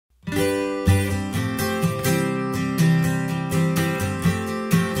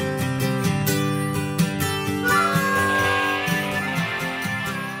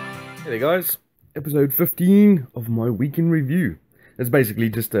guys, episode 15 of my week in review. It's basically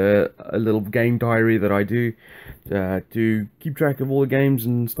just a little game diary that I do to keep track of all the games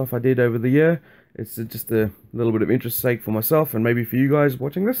and stuff I did over the year. It's just a little bit of interest sake for myself and maybe for you guys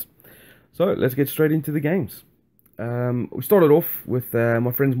watching this. So let's get straight into the games. We started off with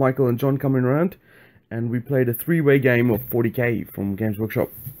my friends Michael and John coming around, and we played a three-way game of 40k from Games Workshop.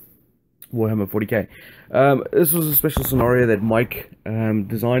 Warhammer 40k. This was a special scenario that Mike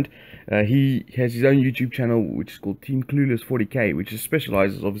designed. He has his own YouTube channel which is called Team Clueless 40k, which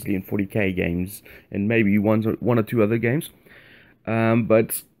specializes obviously in 40k games and maybe one or two other games.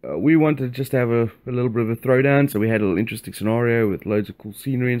 But we wanted just to have a little bit of a throwdown, so we had a little interesting scenario with loads of cool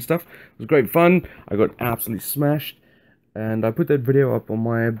scenery and stuff. It was great fun. I got absolutely smashed, and I put that video up on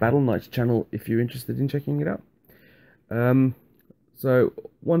my Battle Knights channel if you're interested in checking it out. So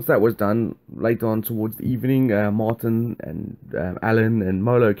once that was done, later on towards the evening, Martin and Alan and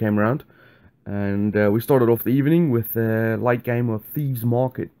Molo came around, and we started off the evening with a light game of Thieves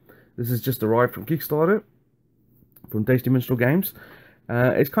Market. This has just arrived from Kickstarter, from Tasty Minstrel Games.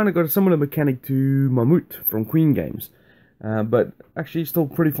 It's kind of got a similar mechanic to Mammut from Queen Games, but actually still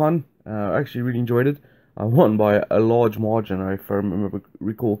pretty fun. I actually really enjoyed it. I won by a large margin, if I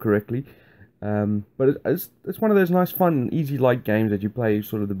recall correctly. But it's one of those nice, fun, easy light games that you play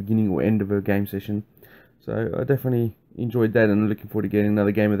sort of the beginning or end of a game session. So I definitely enjoyed that, and I'm looking forward to getting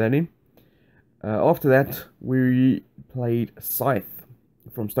another game of that in. After that, we played Scythe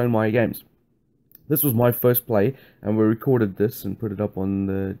from Stonemaier Games. This was my first play, and we recorded this and put it up on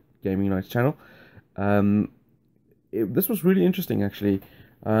the Gaming Nights channel. This was really interesting, actually.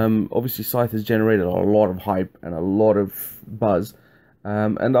 Obviously, Scythe has generated a lot of hype and a lot of buzz.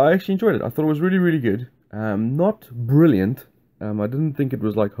 And I actually enjoyed it. I thought it was really, really good. Not brilliant. I didn't think it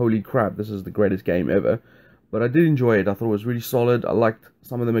was like, holy crap, this is the greatest game ever. But I did enjoy it. I thought it was really solid. I liked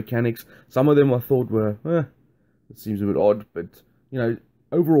some of the mechanics. Some of them I thought were, it seems a bit odd. But, you know,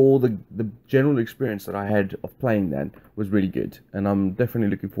 overall, the general experience that I had of playing that was really good. And I'm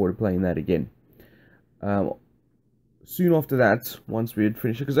definitely looking forward to playing that again. Soon after that, once we had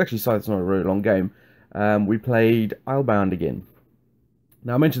finished it, because actually Scythe's not a very long game, we played Islebound again.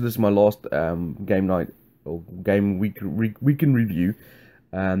 Now, I mentioned this in my last game night or game week in review,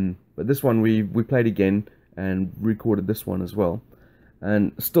 but this one we played again and recorded this one as well.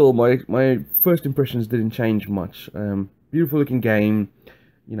 And still, my first impressions didn't change much. Beautiful looking game,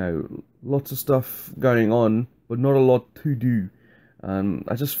 you know, lots of stuff going on, but not a lot to do.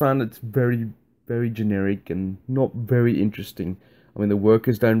 I just found it very, very generic and not very interesting. I mean, the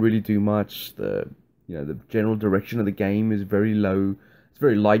workers don't really do much. The general direction of the game is very low.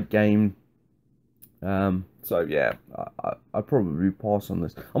 Very light game, so yeah, I'd probably pass on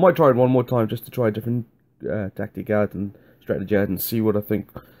this. I might try it one more time just to try a different tactic out and strategy out and see what I think.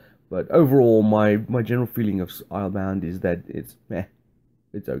 But overall, my general feeling of Islebound is that it's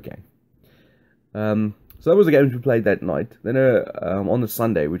okay. So that was the games we played that night. Then on the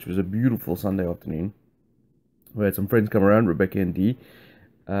Sunday, which was a beautiful Sunday afternoon, we had some friends come around, Rebecca and Dee.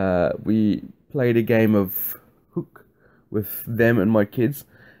 We played a game of Hook with them and my kids,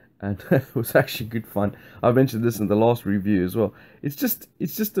 and it was actually good fun. I mentioned this in the last review as well. It's just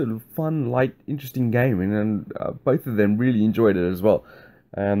a fun, light, interesting game, and both of them really enjoyed it as well.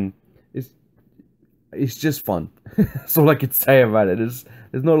 It's just fun. That's all I could say about it. There's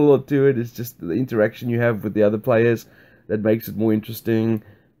not a lot to it. It's just the interaction you have with the other players that makes it more interesting,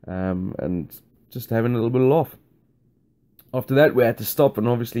 and just having a little bit of laugh. After that, we had to stop and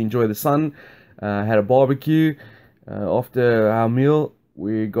obviously enjoy the sun. Had a barbecue. After our meal,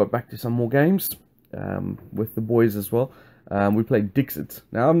 we got back to some more games with the boys as well. We played Dixit.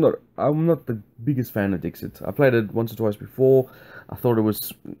 Now, I'm not the biggest fan of Dixit. I played it once or twice before. I thought it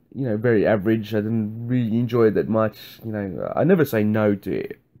was, very average. I didn't really enjoy it that much. I never say no to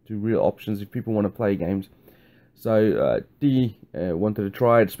real options if people want to play games. So Dee wanted to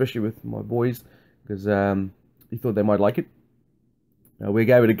try it, especially with my boys, because he thought they might like it. We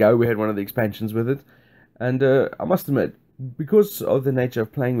gave it a go. We had one of the expansions with it. And I must admit, because of the nature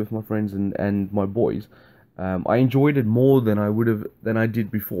of playing with my friends and my boys, I enjoyed it more than I did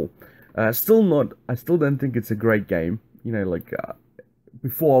before. I still don't think it's a great game.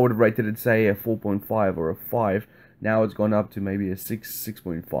 Before I would have rated it, say, a 4.5 or a 5. Now it's gone up to maybe a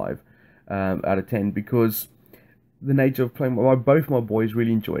 6.5 out of 10, because the nature of playing. Both my boys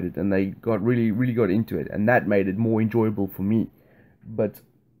really enjoyed it, and they really got into it, and that made it more enjoyable for me. But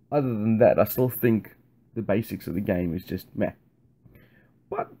other than that, I still think the basics of the game is just meh.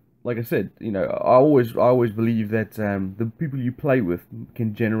 But like I said, I always believe that the people you play with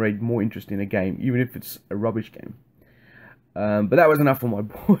can generate more interest in a game, even if it's a rubbish game. But that was enough for my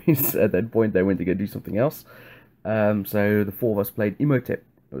boys. At that point, they went to go do something else. So the four of us played Imhotep.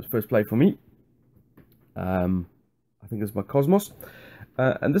 It was first play for me. I think it's my Cosmos.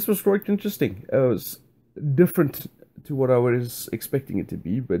 And this was quite interesting. It was different to what I was expecting it to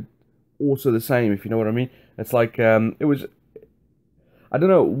be, but also the same, if you know what I mean. It's like, it was, I don't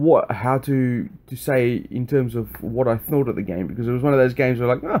know how to say in terms of what I thought of the game, because it was one of those games where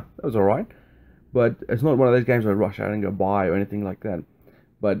like, oh, that was alright. But it's not one of those games I rush out and go buy or anything like that.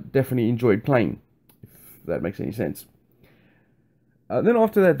 But definitely enjoyed playing, if that makes any sense. Then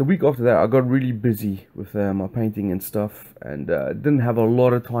after that, the week after that, I got really busy with my painting and stuff, and didn't have a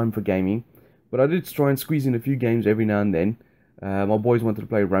lot of time for gaming. But I did try and squeeze in a few games every now and then. My boys wanted to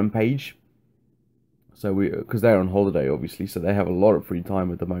play Rampage, so because they're on holiday, obviously, so they have a lot of free time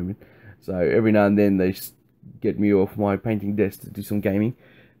at the moment. So every now and then they get me off my painting desk to do some gaming,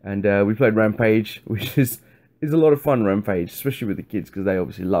 and we played Rampage, which is a lot of fun. Rampage, especially with the kids, because they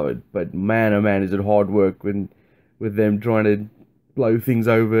obviously love it. But man, oh man, is it hard work with them trying to blow things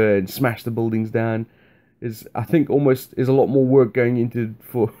over and smash the buildings down. I think almost is a lot more work going into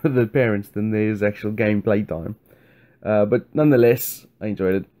for the parents than there is actual gameplay time. But nonetheless, I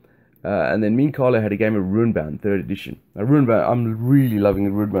enjoyed it. And then me and Carlo had a game of Runebound 3rd edition. Now, Runebound, I'm really loving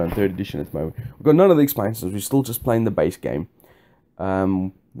the Runebound 3rd edition at the moment. We've got none of the expansions. We're still just playing the base game.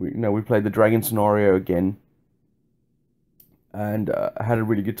 We played the Dragon scenario again, and I had a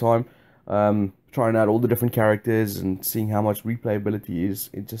really good time. Trying out all the different characters and seeing how much replayability is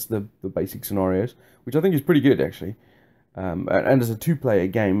in just the basic scenarios, which I think is pretty good actually. And as a 2-player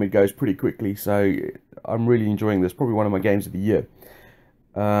game, it goes pretty quickly, so I'm really enjoying this. Probably one of my games of the year.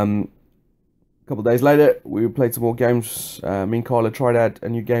 A couple of days later, we played some more games. Me and Carla tried out a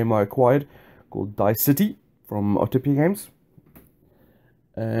new game I acquired called Dice City from Otopia Games,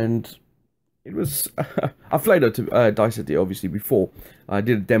 and it was I've played Dice City obviously before. I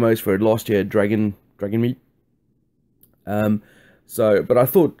did demos for it last year at Dragon Meet. But I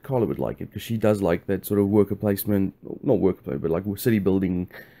thought Carla would like it because she does like that sort of worker placement, not worker placement, but like city building,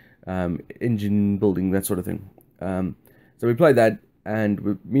 engine building, that sort of thing. So we played that,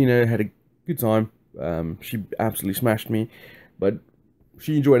 and Mina had a good time. She absolutely smashed me, but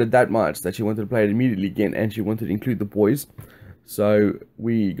she enjoyed it that much that she wanted to play it immediately again, and she wanted to include the boys. So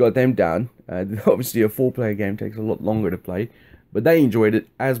we got them down. Obviously, a 4-player game takes a lot longer to play, but they enjoyed it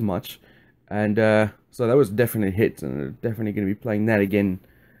as much, and so that was definitely a hit, and they're definitely going to be playing that again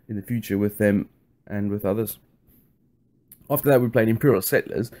in the future with them and with others. After that, we played Imperial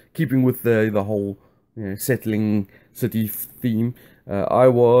Settlers, keeping with the whole settling city theme. I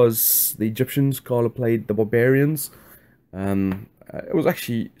was the Egyptians. Carla played the Barbarians. It was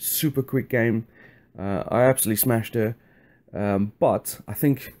actually super quick game. I absolutely smashed her. But I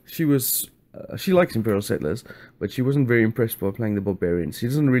think she likes Imperial Settlers, but she wasn't very impressed by playing the Barbarians. She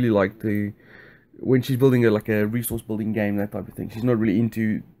doesn't really like when she's building like a resource building game, that type of thing. She's not really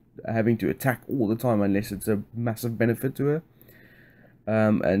into having to attack all the time unless it's a massive benefit to her.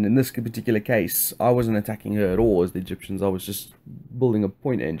 And in this particular case, I wasn't attacking her at all as the Egyptians. I was just building a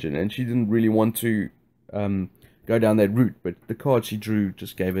point engine, and she didn't really want to go down that route. But the card she drew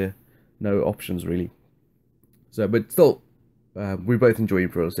just gave her no options really. So, but still, we both enjoy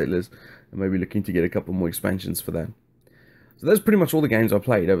Imperial Settlers, and maybe looking to get a couple more expansions for that. So that's pretty much all the games I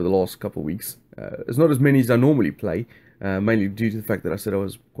played over the last couple of weeks. It's not as many as I normally play, mainly due to the fact that I said I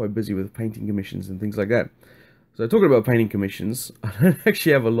was quite busy with painting commissions and things like that. So talking about painting commissions, I don't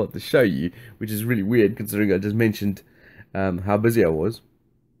actually have a lot to show you, which is really weird considering I just mentioned how busy I was.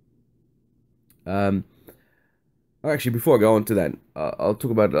 Actually, before I go on to that, I'll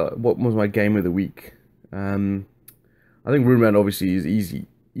talk about what was my game of the week. I think Runebound obviously is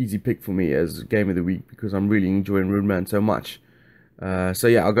easy pick for me as game of the week because I'm really enjoying Runebound so much. So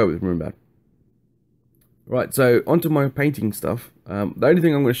yeah, I'll go with Runebound. Right, so onto my painting stuff. The only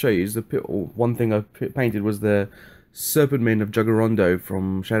thing I'm going to show you is one thing I painted was the Serpent Men of Juggerondo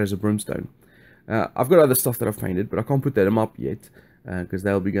from Shadows of Brimstone. I've got other stuff that I've painted, but I can't put them up yet because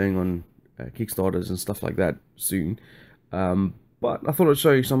they'll be going on Kickstarters and stuff like that soon. But I thought I'd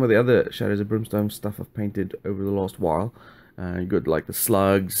show you some of the other Shadows of Brimstone stuff I've painted over the last while. You got like the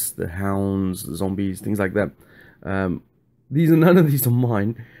slugs, the hounds, the zombies, things like that. None of these are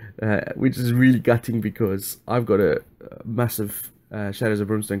mine, which is really gutting because I've got a massive Shadows of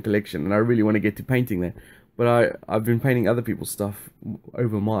Brimstone collection, and I really want to get to painting that. But I've been painting other people's stuff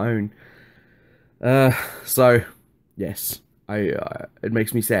over my own. So yes, it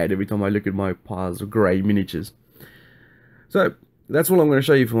makes me sad every time I look at my piles of grey miniatures. So that's all I'm going to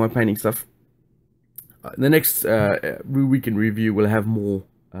show you for my painting stuff. The next week in review will have more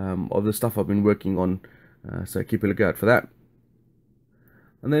of the stuff I've been working on, so keep a lookout for that.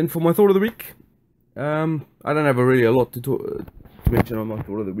 And then for my thought of the week, I don't have really a lot to mention on my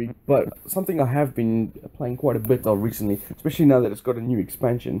thought of the week, but something I have been playing quite a bit of recently, especially now that it's got a new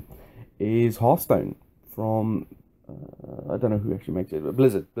expansion, is Hearthstone from I don't know who actually makes it, but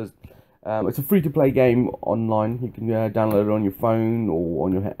Blizzard. It's a free-to-play game online. You can download it on your phone or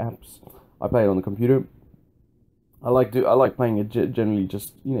on your apps. I play it on the computer. I like playing it generally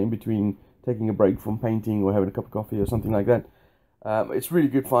just in between taking a break from painting or having a cup of coffee or something like that. It's really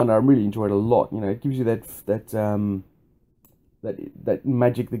good fun. I really enjoy it a lot. It gives you that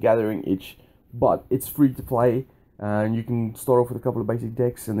Magic the Gathering itch, but it's free to play. And you can start off with a couple of basic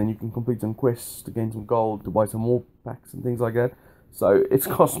decks, and then you can complete some quests to gain some gold, to buy some more packs and things like that. So it's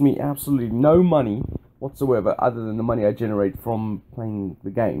cost me absolutely no money whatsoever, other than the money I generate from playing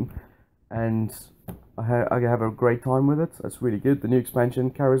the game, and I have a great time with it. It's really good. The new expansion,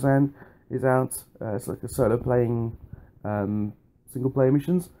 Karazhan, is out. It's like a solo playing single player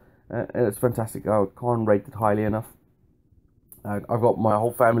missions, and it's fantastic. I can't rate it highly enough. I've got my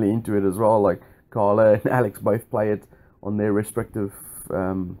whole family into it as well, like Carla and Alex both play it on their respective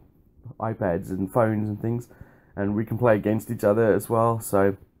iPads and phones and things, and we can play against each other as well.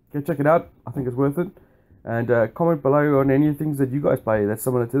 So go check it out. I think it's worth it. And comment below on any things that you guys play that's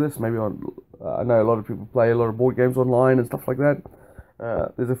similar to this. Maybe on I know a lot of people play a lot of board games online and stuff like that.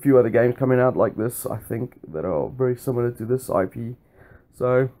 There's a few other games coming out like this, I think, that are very similar to this IP.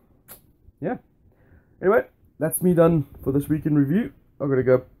 So yeah. Anyway, that's me done for this week in review. I'm gonna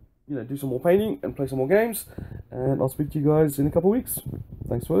go do some more painting and play some more games, and I'll speak to you guys in a couple of weeks.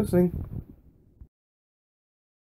 Thanks for listening.